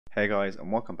Hey guys,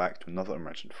 and welcome back to another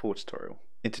Unmentioned 4 tutorial.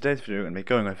 In today's video I'm going to be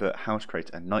going over how to create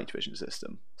a night vision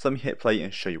system. So let me hit play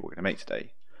and show you what we're going to make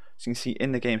today. So you can see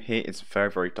in the game here it's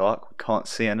very dark, we can't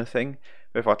see anything,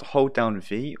 but if I were to hold down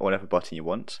V or whatever button you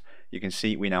want, you can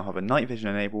see we now have a night vision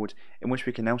enabled in which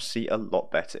we can now see a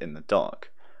lot better in the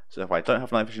dark. So if I don't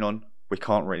have night vision on, we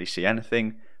can't really see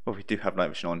anything, but if we do have night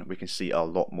vision on, we can see a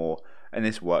lot more, and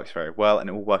this works very well, and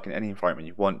it will work in any environment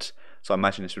you want. So I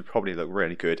imagine this would probably look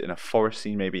really good in a forest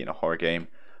scene, maybe in a horror game,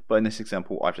 but in this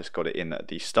example I've just got it in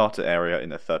the starter area in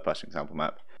the third person example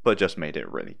map, but just made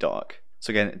it really dark.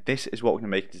 So again, this is what we're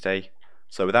going to make today,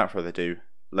 so without further ado,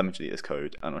 let me delete this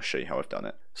code and I'll show you how I've done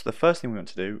it. So the first thing we want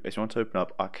to do is we want to open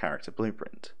up our character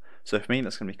blueprint. So for me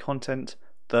that's going to be content,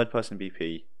 third person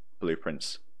BP,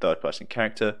 blueprints, third person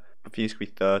character, but for you it could be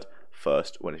third,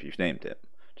 first, whatever you've named it.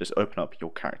 Just open up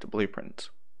your character blueprint.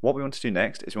 What we want to do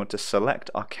next is we want to select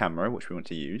our camera, which we want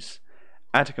to use,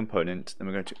 add a component, then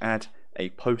we're going to add a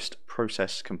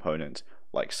post-process component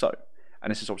like so.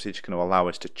 And this is obviously just going to allow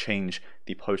us to change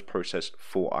the post-process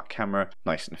for our camera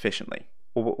nice and efficiently.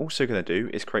 What we're also going to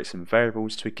do is create some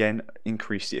variables to again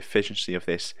increase the efficiency of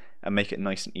this and make it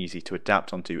nice and easy to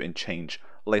adapt onto and change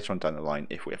later on down the line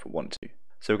if we ever want to.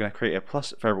 So we're going to create a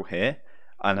plus variable here,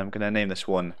 and I'm going to name this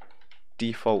one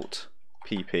default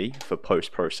pp for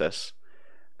post-process,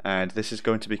 and this is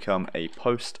going to become a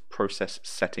post-process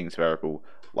settings variable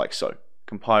like so.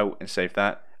 Compile and save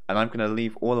that, and I'm going to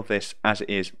leave all of this as it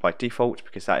is by default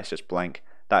because that is just blank.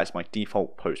 That is my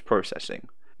default post-processing.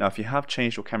 Now if you have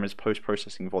changed your camera's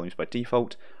post-processing volumes by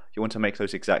default, you want to make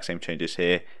those exact same changes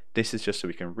here. This is just so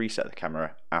we can reset the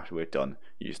camera after we're done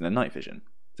using the night vision.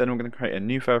 Then we're going to create a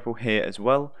new variable here as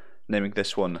well, naming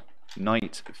this one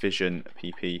night vision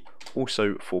pp,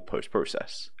 also for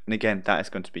post-process. And again, that is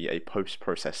going to be a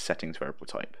post-process settings variable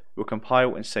type. We'll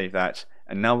compile and save that,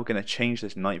 and now we're going to change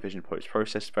this night vision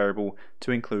post-process variable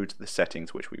to include the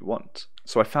settings which we want.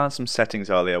 So I found some settings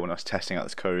earlier when I was testing out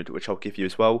this code, which I'll give you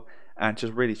as well, and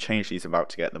just really change these about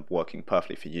to get them working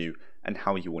perfectly for you and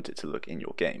how you want it to look in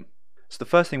your game. So the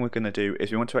first thing we're going to do is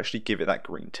we want to actually give it that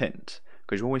green tint,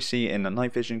 because you always see in the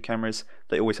night vision cameras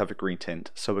they always have a green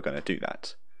tint, so we're going to do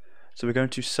that. So we're going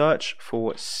to search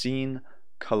for scene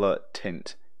color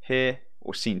tint here,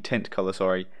 or scene tint color,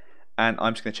 sorry, and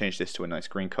I'm just going to change this to a nice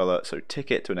green color, so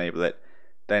tick it to enable it,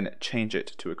 then change it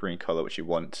to a green color which you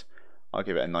want. I'll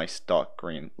give it a nice dark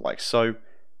green like so.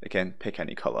 Again, pick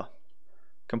any color.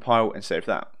 Compile and save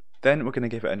that. Then we're going to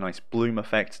give it a nice bloom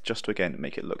effect just to again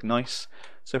make it look nice.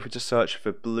 So if we just search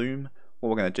for bloom, what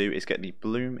we're going to do is get the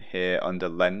bloom here under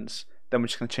lens, then we're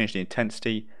just going to change the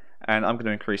intensity, and I'm going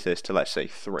to increase this to, let's say,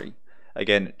 3.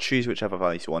 Again, choose whichever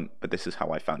values you want, but this is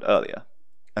how I found earlier.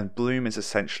 And bloom is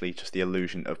essentially just the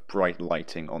illusion of bright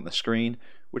lighting on the screen,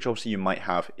 which obviously you might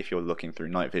have if you're looking through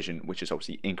night vision, which is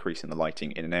obviously increasing the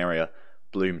lighting in an area.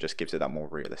 Bloom just gives it that more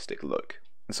realistic look.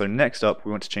 And so next up,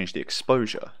 we want to change the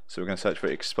exposure. So we're going to search for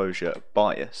exposure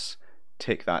bias,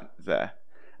 tick that there.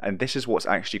 And this is what's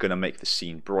actually going to make the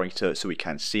scene brighter so we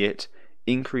can see it.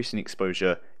 Increasing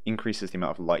exposure increases the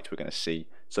amount of light we're going to see,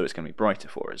 so it's going to be brighter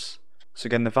for us. So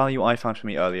again, the value I found for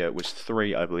me earlier was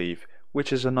 3, I believe,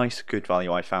 which is a nice good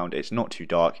value I found. It's not too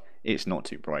dark, it's not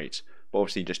too bright, but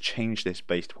obviously just change this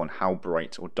based upon how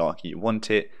bright or dark you want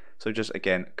it. So just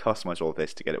again, customize all of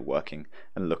this to get it working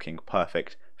and looking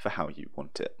perfect for how you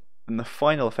want it. And the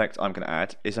final effect I'm going to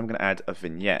add is I'm going to add a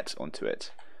vignette onto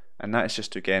it. And that is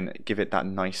just to again give it that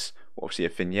nice, obviously a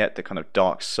vignette, the kind of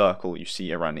dark circle you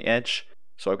see around the edge.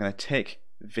 So I'm going to tick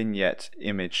vignette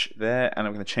image there, and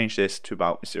I'm going to change this to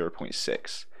about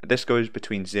 0.6. This goes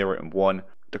between 0 and 1.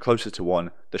 The closer to 1,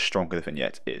 the stronger the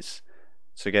vignette is.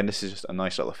 So again, this is just a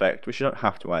nice little effect which you don't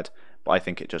have to add, but I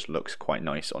think it just looks quite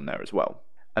nice on there as well.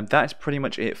 And that is pretty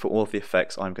much it for all of the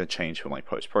effects I'm going to change for my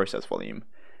post-process volume.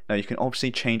 Now you can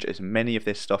obviously change as many of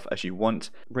this stuff as you want,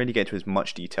 really get into as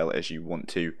much detail as you want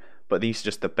to, but these are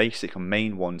just the basic and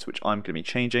main ones which I'm going to be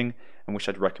changing, and which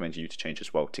I'd recommend you to change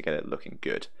as well to get it looking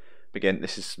good. But again,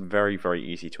 this is very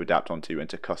easy to adapt onto and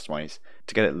to customize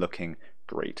to get it looking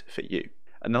great for you.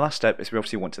 And the last step is we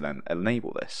obviously want to then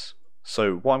enable this.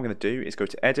 So what I'm going to do is go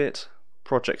to Edit,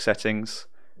 Project Settings,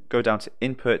 go down to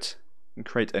Input, and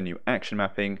create a new action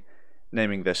mapping,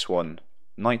 naming this one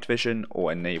Night Vision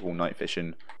or Enable Night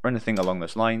Vision or anything along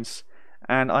those lines.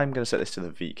 And I'm going to set this to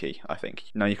the V key, I think.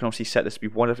 Now you can obviously set this to be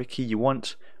whatever key you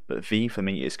want, but V for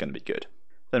me is going to be good.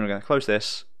 Then we're going to close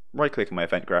this, right click on my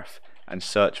event graph, and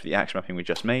search for the action mapping we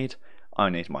just made. I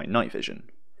need my night vision.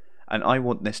 And I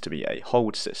want this to be a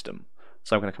hold system.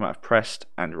 So I'm going to come out of pressed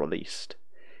and released.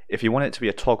 If you want it to be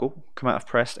a toggle, come out of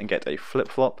pressed and get a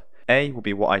flip-flop. A will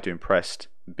be what I do in pressed,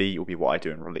 B will be what I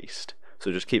do in released.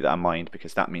 So just keep that in mind,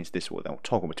 because that means this will then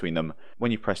toggle between them.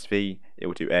 When you press V, it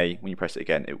will do A. When you press it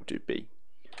again, it will do B.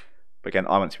 But again,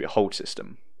 I want it to be a hold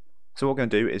system. So what we're going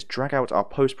to do is drag out our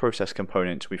post-process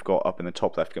component we've got up in the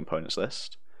top left components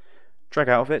list. Drag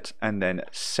out of it and then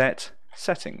set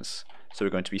settings. So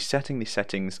we're going to be setting the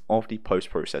settings of the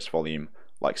post-process volume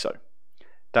like so.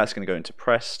 That's going to go into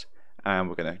pressed, and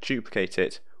we're going to duplicate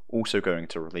it, also going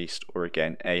to released, or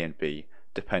again A and B,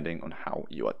 depending on how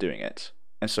you are doing it.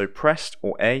 And so pressed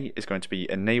or A is going to be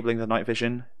enabling the night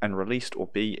vision, and released or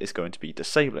B is going to be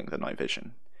disabling the night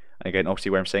vision. And again, obviously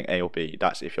where I'm saying A or B,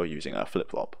 that's if you're using a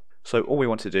flip-flop. So all we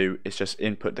want to do is just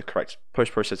input the correct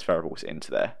post-process variables into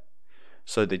there.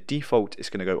 So the default is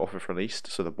going to go off of released,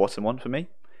 so the bottom one for me,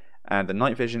 and the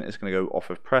night vision is going to go off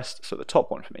of pressed, so the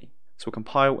top one for me. So we'll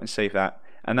compile and save that,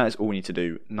 and that is all we need to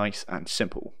do, nice and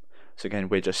simple. So again,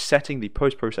 we're just setting the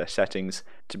post-process settings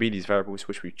to be these variables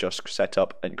which we've just set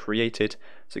up and created.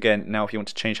 So again, now if you want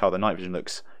to change how the night vision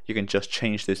looks, you can just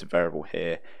change this variable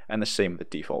here, and the same with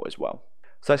the default as well.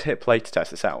 So let's hit play to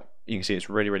test this out. You can see it's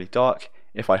really, really dark.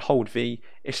 If I hold V,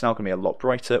 it's now going to be a lot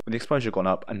brighter with the exposure gone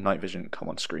up and night vision come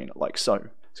on screen like so.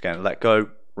 So again, let go,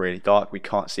 really dark, we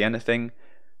can't see anything,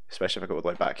 especially if I go all the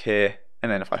way back here.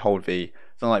 And then if I hold V,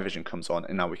 the night vision comes on,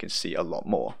 and now we can see a lot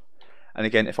more. And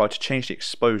again, if I were to change the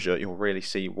exposure, you'll really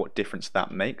see what difference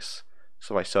that makes.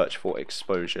 So if I search for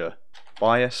exposure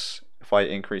bias, if I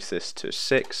increase this to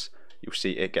 6, you'll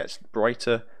see it gets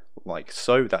brighter like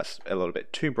so. That's a little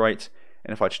bit too bright.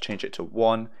 And if I just change it to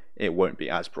 1, it won't be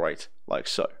as bright like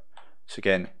so. So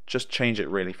again, just change it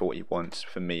really for what you want.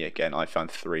 For me, again, I found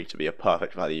 3 to be a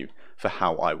perfect value for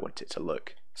how I want it to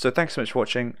look. So thanks so much for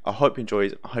watching. I hope you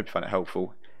enjoyed. I hope you found it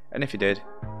helpful. And if you did,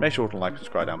 make sure to like and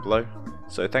subscribe down below.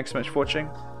 So thanks so much for watching,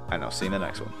 and I'll see you in the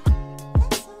next one.